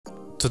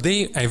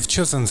Today I've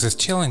chosen this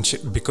challenge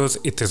because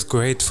it is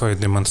great for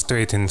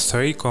demonstrating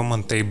 3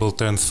 common table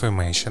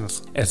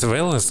transformations, as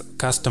well as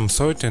custom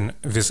sorting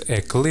with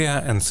a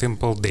clear and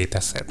simple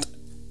dataset.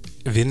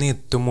 We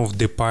need to move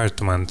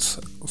departments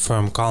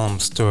from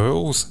columns to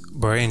rows,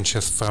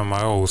 branches from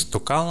rows to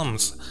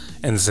columns,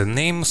 and the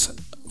names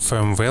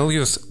from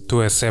values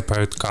to a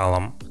separate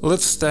column.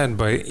 Let's start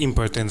by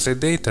importing the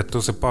data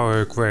to the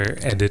Power Query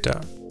editor.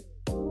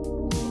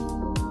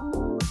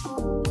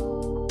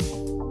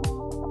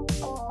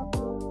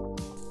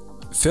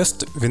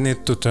 First, we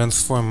need to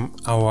transform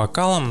our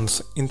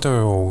columns into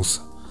rows.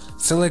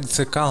 Select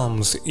the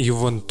columns you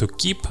want to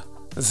keep,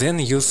 then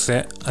use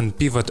the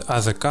Unpivot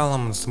Other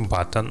Columns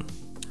button.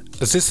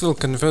 This will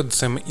convert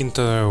them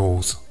into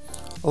rows.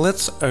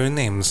 Let's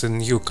rename the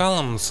new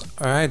columns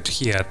right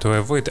here to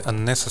avoid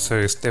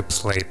unnecessary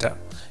steps later.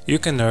 You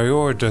can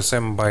reorder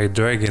them by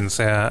dragging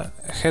the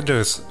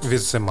headers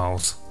with the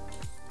mouse.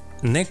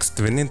 Next,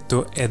 we need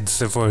to add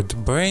the word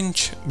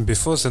branch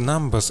before the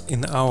numbers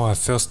in our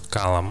first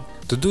column.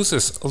 To do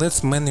this,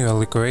 let's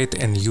manually create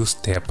a new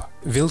step.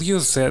 We'll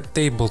use the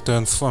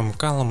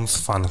Table.TransformColumns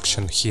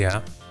function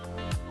here.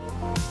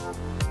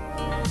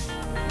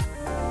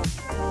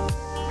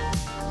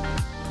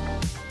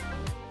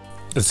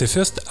 The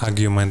first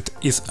argument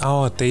is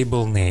our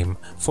table name,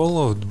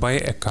 followed by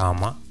a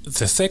comma.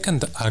 The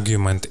second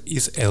argument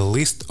is a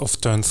list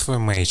of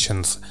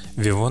transformations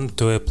we want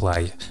to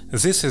apply.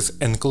 This is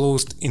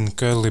enclosed in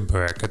curly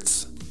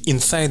brackets.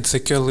 Inside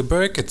the curly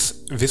brackets,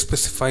 we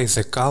specify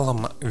the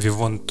column we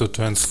want to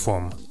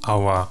transform,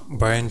 our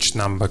branch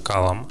number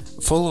column,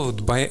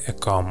 followed by a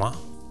comma.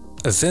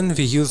 Then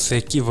we use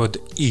the keyword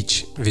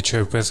each, which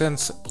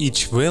represents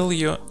each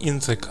value in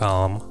the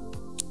column.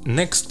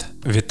 Next,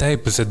 we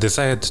type the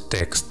desired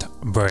text,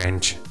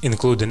 branch,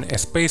 including a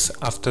space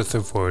after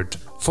the word,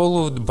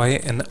 followed by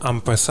an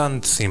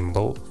ampersand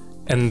symbol,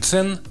 and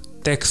then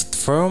text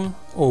from,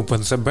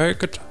 open the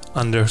bracket,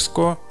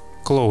 underscore,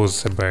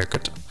 close the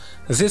bracket.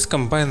 This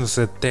combines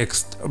the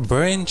text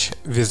branch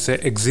with the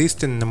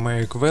existing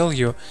numeric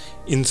value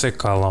in the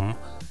column,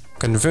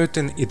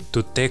 converting it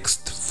to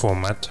text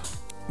format.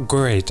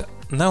 Great,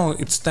 now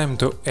it's time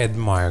to add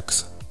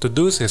marks. To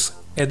do this,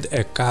 add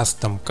a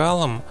custom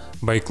column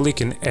by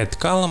clicking Add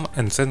Column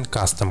and then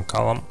Custom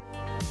Column.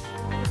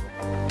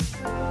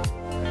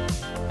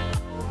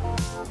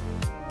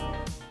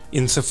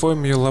 In the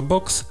formula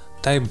box,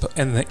 type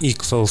an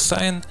equal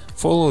sign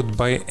followed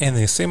by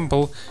any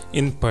symbol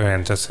in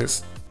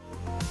parentheses.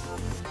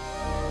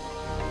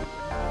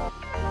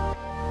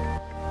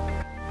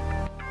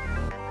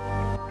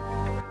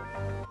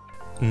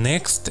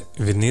 Next,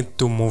 we need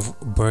to move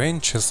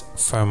branches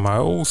from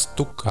rows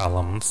to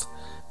columns.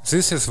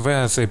 This is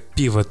where the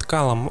Pivot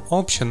Column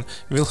option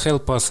will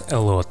help us a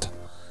lot.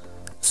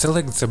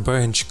 Select the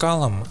branch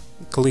column,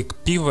 click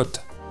Pivot,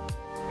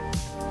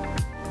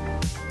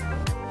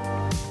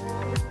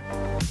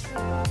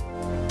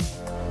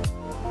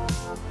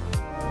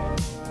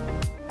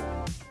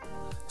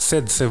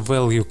 set the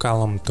value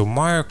column to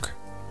mark,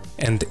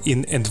 and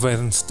in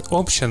Advanced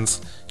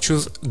Options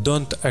choose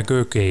Don't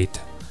Aggregate.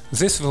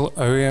 This will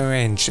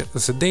rearrange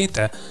the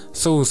data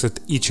so that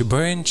each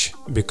branch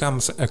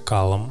becomes a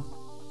column.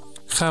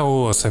 How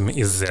awesome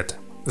is that?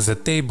 The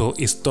table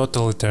is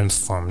totally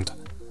transformed.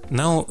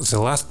 Now the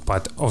last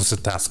part of the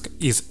task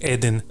is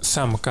adding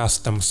some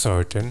custom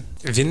sorting.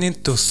 We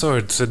need to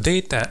sort the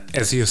data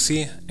as you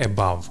see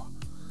above.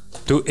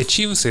 To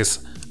achieve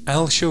this,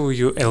 I'll show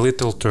you a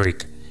little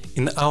trick.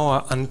 In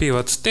our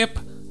unpivot step,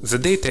 the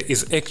data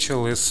is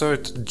actually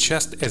sorted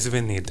just as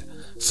we need,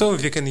 so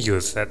we can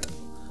use that.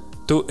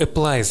 To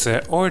apply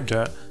the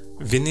order,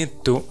 we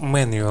need to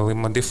manually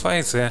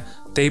modify the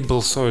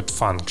table sort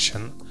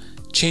function.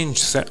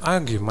 Change the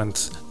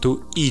arguments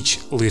to each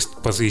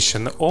list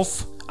position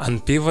of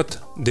unpivot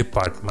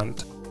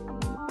department.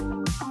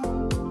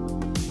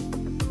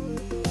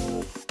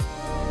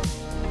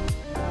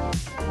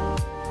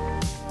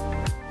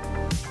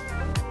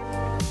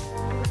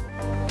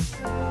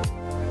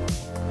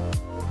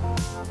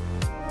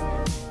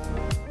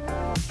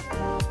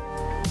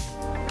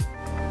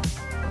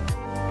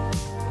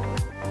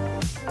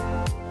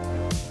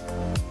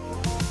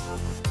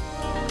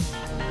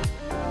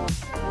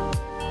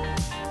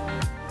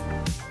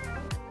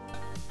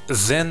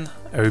 Then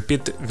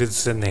repeat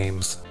with the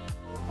names.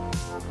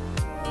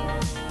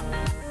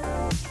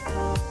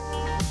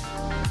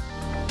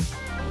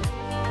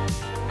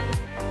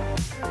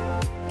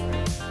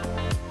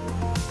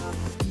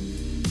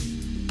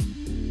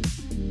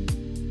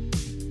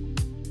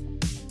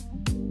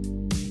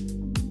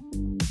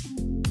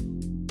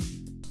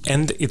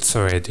 And it's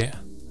ready.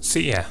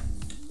 See ya!